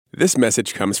This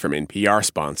message comes from NPR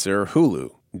sponsor Hulu.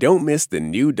 Don't miss the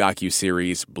new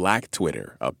docuseries Black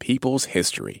Twitter, A People's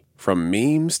History. From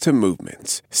memes to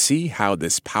movements, see how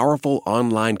this powerful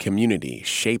online community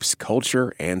shapes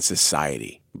culture and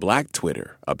society. Black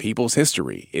Twitter, A People's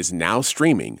History is now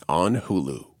streaming on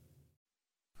Hulu.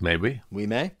 Maybe. We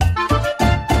may.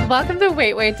 Welcome to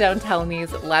Wait, Wait, Don't Tell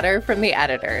Me's Letter from the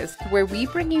Editors, where we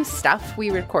bring you stuff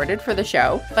we recorded for the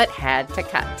show but had to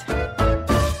cut.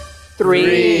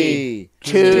 3,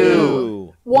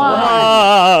 2,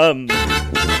 1.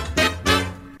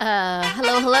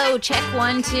 Hello, check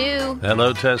 1, 2.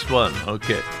 Hello, test 1.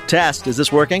 Okay. Test. Is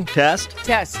this working? Test.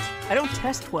 I don't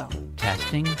test well.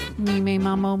 Testing. Me,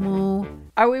 mama, moo.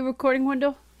 Are we recording,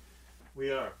 Wendell?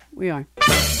 We are. We are.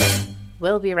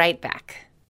 We'll be right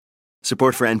back.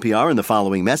 Support for NPR and the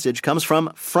following message comes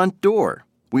from Front Door.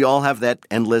 We all have that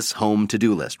endless home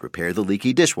to-do list. Repair the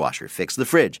leaky dishwasher, fix the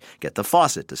fridge, get the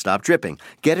faucet to stop dripping.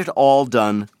 Get it all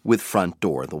done with Front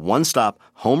Door, the one-stop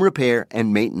home repair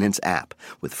and maintenance app.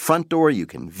 With Front Door, you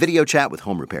can video chat with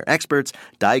home repair experts,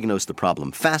 diagnose the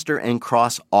problem faster, and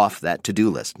cross off that to-do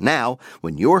list. Now,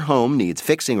 when your home needs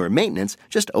fixing or maintenance,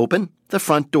 just open the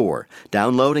Front Door.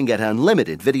 Download and get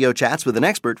unlimited video chats with an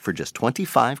expert for just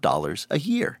 $25 a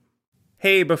year.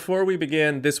 Hey, before we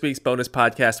begin this week's bonus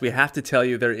podcast, we have to tell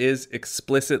you there is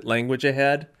explicit language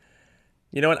ahead.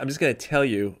 You know what? I'm just going to tell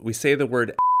you, we say the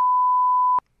word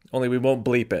only we won't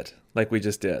bleep it like we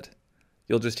just did.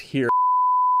 You'll just hear.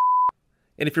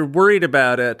 And if you're worried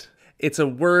about it, it's a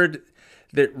word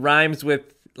that rhymes with,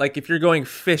 like if you're going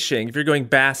fishing, if you're going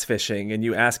bass fishing and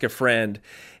you ask a friend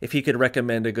if he could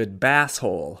recommend a good bass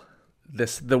hole,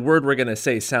 the word we're going to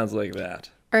say sounds like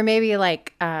that. Or maybe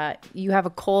like you have a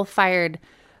coal-fired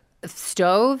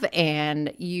stove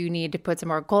and you need to put some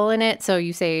more coal in it. So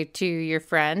you say to your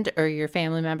friend or your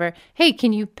family member, hey,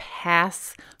 can you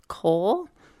pass coal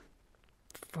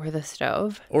for the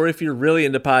stove? Or if you're really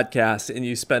into podcasts and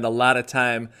you spend a lot of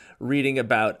time reading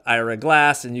about Ira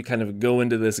Glass and you kind of go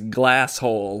into this glass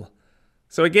hole.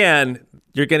 So again,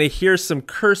 you're going to hear some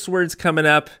curse words coming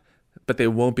up, but they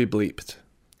won't be bleeped.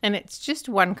 And it's just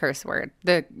one curse word,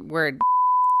 the word.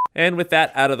 And with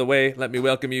that out of the way, let me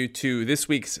welcome you to this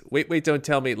week's Wait, Wait, Don't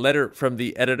Tell Me Letter from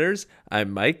the Editors.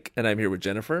 I'm Mike, and I'm here with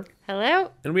Jennifer.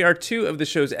 Hello. And we are two of the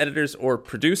show's editors or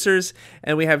producers,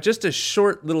 and we have just a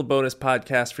short little bonus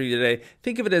podcast for you today.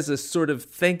 Think of it as a sort of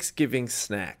Thanksgiving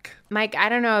snack. Mike, I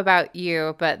don't know about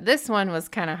you, but this one was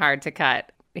kind of hard to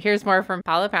cut. Here's more from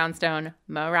Paula Poundstone,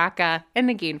 Mo Rocca, and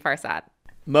Negin Farsad.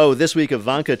 Mo, this week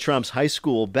Ivanka Trump's high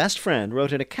school best friend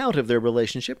wrote an account of their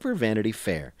relationship for Vanity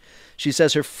Fair. She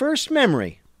says her first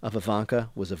memory of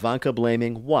Ivanka was Ivanka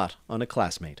blaming what on a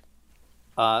classmate?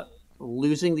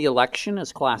 Losing the election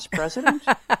as class president?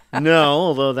 No,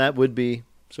 although that would be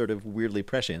sort of weirdly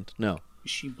prescient. No.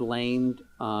 She blamed,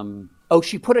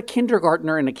 she put a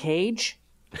kindergartner in a cage?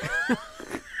 Wait,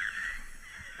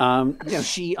 hold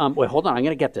on, I'm going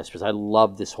to get this because I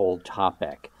love this whole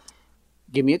topic.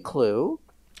 Give me a clue.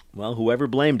 Well, whoever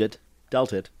blamed it,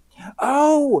 dealt it.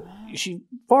 Oh, she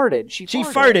farted. She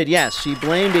farted, yes. She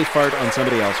blamed a fart on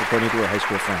somebody else, according to her high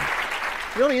school friend.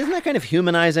 Really, isn't that kind of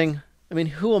humanizing? I mean,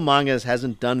 who among us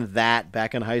hasn't done that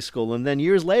back in high school and then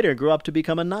years later grew up to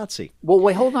become a Nazi? Well,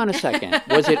 wait, hold on a second.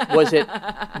 Was it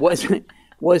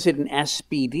an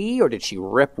SBD or did she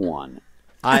rip one?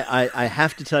 I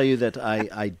have to tell you that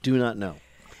I do not know.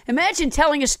 Imagine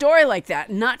telling a story like that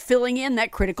and not filling in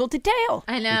that critical detail.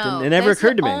 I know. It never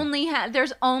occurred to me.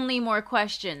 There's only more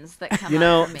questions that come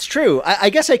up for me. It's true.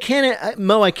 I guess I can,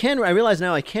 Mo, I realize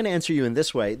now I can answer you in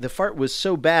this way. The fart was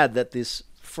so bad that this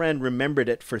friend remembered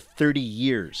it for 30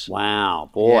 years. Wow,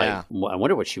 boy. Yeah. I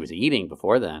wonder what she was eating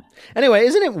before then. Anyway,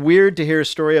 isn't it weird to hear a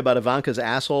story about Ivanka's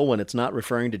asshole when it's not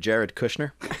referring to Jared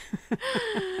Kushner?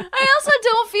 I also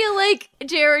don't feel like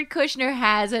Jared Kushner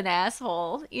has an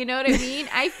asshole. You know what I mean?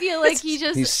 I feel like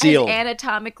he's sealed.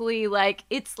 Anatomically, like,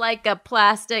 it's like a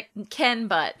plastic Ken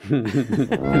butt.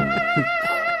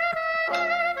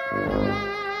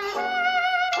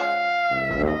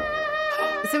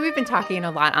 So we've been talking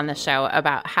a lot on the show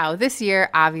about how this year,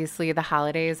 obviously, the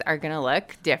holidays are going to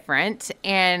look different.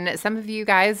 And some of you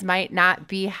guys might not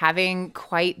be having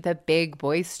quite the big,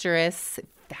 boisterous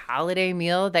holiday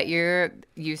meal that you're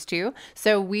used to.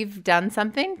 So we've done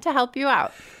something to help you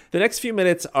out. The next few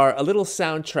minutes are a little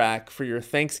soundtrack for your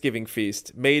Thanksgiving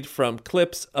feast made from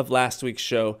clips of last week's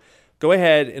show. Go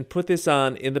ahead and put this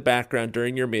on in the background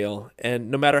during your meal. And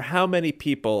no matter how many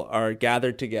people are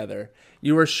gathered together,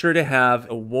 you are sure to have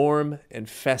a warm and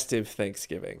festive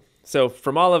Thanksgiving. So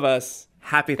from all of us,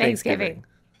 happy Thanksgiving.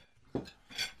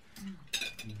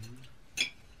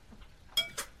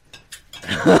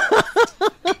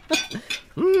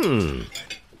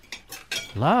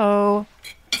 Hello?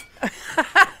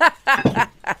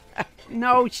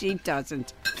 No, she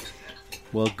doesn't.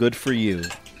 Well, good for you.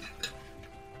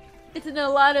 It's an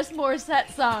Alanis Morissette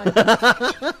song.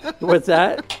 What's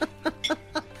that?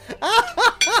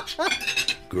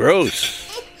 Gross.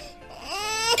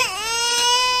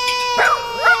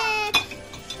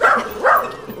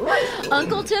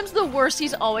 Uncle Tim's the worst.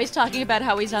 He's always talking about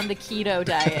how he's on the keto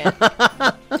diet.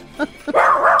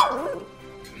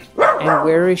 And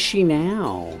where is she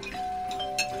now?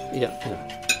 Yeah.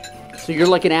 So you're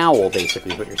like an owl,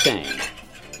 basically, is what you're saying.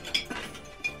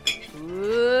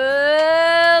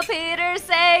 Ooh, Peter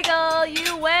Sagal,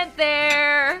 you went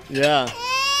there. Yeah.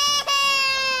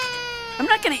 I'm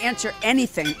not going to answer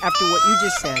anything after what you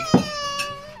just said.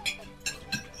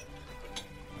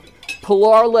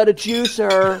 Pilar let a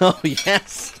juicer. Oh,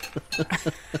 yes.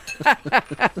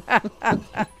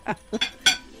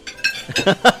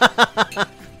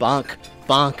 Bonk.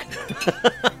 Bonk.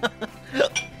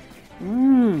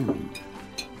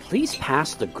 Please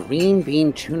pass the green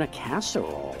bean tuna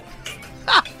casserole.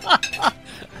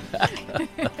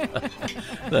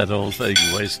 That whole thing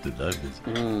wasted, Douglas.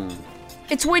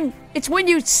 It's when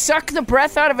you suck the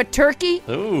breath out of a turkey.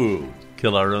 Ooh,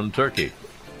 kill our own turkey.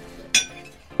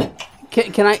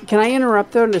 Can I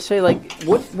interrupt though to say, like,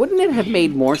 wouldn't it have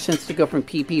made more sense to go from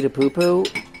pee pee to poo poo?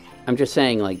 I'm just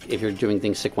saying, like, if you're doing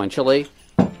things sequentially.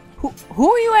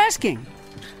 Who are you asking?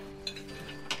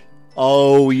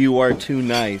 Oh, you are too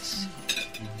nice.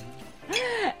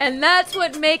 And that's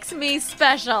what makes me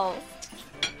special.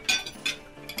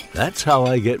 That's how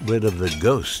I get rid of the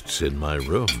ghosts in my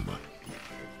room.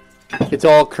 It's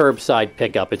all curbside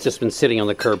pickup. It's just been sitting on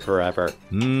the curb forever.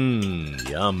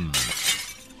 Yum.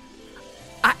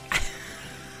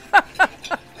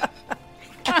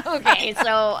 Okay,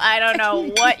 so I don't know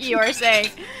what you're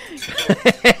saying.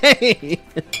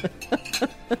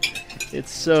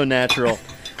 It's so natural.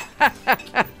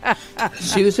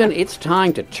 Susan, it's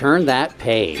time to turn that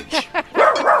page.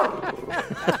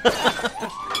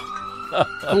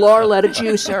 Pilar let a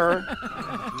juicer.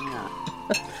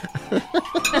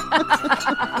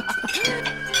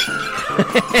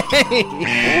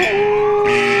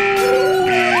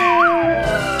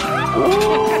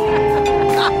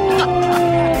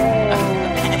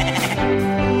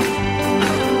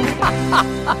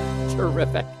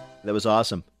 Terrific. That was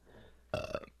awesome.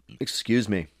 Excuse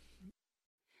me.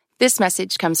 This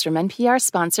message comes from NPR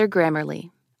sponsor Grammarly.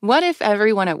 What if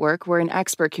everyone at work were an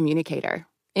expert communicator?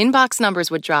 Inbox numbers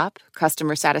would drop,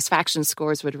 customer satisfaction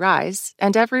scores would rise,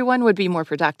 and everyone would be more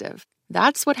productive.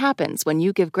 That's what happens when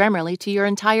you give Grammarly to your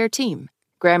entire team.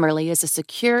 Grammarly is a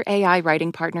secure AI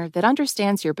writing partner that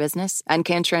understands your business and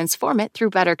can transform it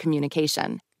through better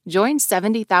communication. Join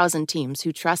 70,000 teams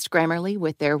who trust Grammarly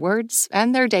with their words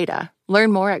and their data.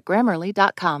 Learn more at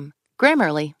Grammarly.com.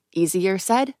 Grammarly. Easier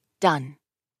said, done.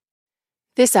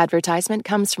 This advertisement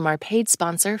comes from our paid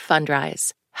sponsor,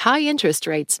 Fundrise. High interest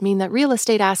rates mean that real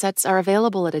estate assets are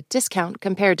available at a discount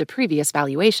compared to previous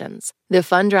valuations. The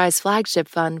Fundrise Flagship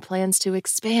Fund plans to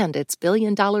expand its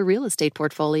billion-dollar real estate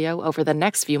portfolio over the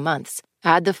next few months.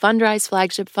 Add the Fundrise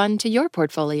Flagship Fund to your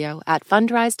portfolio at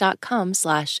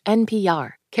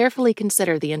fundrise.com/NPR. Carefully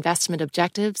consider the investment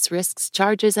objectives, risks,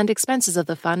 charges, and expenses of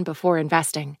the fund before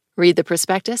investing. Read the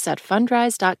prospectus at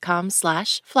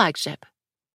fundrise.com/flagship.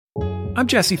 I'm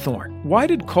Jesse Thorne. Why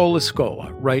did Cole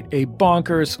Escola write a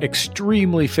bonkers,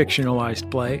 extremely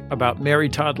fictionalized play about Mary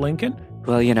Todd Lincoln?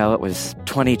 Well, you know, it was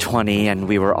 2020 and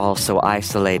we were all so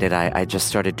isolated. I just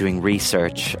started doing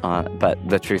research, but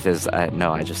the truth is,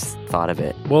 I just thought of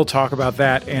it. We'll talk about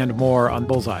that and more on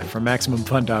Bullseye from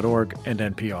MaximumFun.org and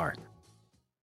NPR.